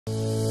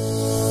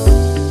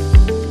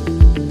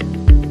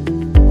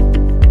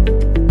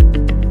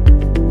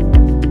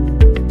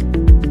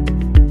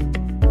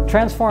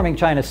Transforming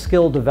China's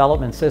skill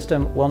development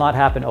system will not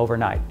happen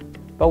overnight,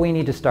 but we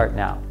need to start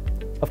now.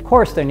 Of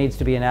course, there needs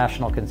to be a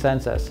national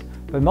consensus,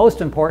 but most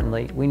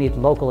importantly, we need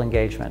local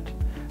engagement.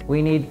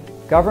 We need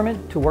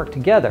government to work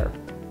together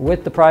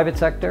with the private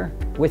sector,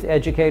 with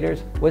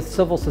educators, with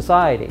civil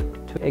society,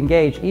 to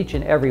engage each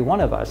and every one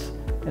of us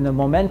in the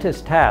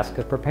momentous task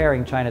of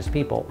preparing China's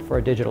people for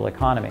a digital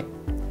economy.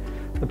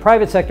 The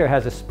private sector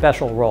has a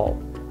special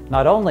role,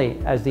 not only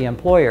as the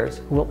employers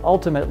who will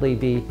ultimately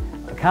be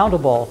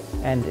accountable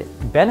and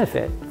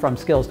benefit from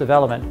skills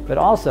development, but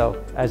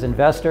also as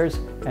investors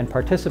and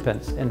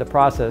participants in the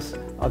process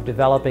of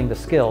developing the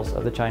skills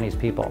of the Chinese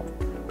people.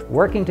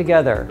 Working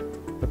together,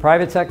 the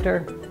private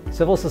sector,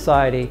 civil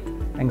society,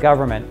 and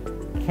government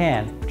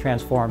can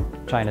transform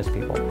China's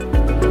people.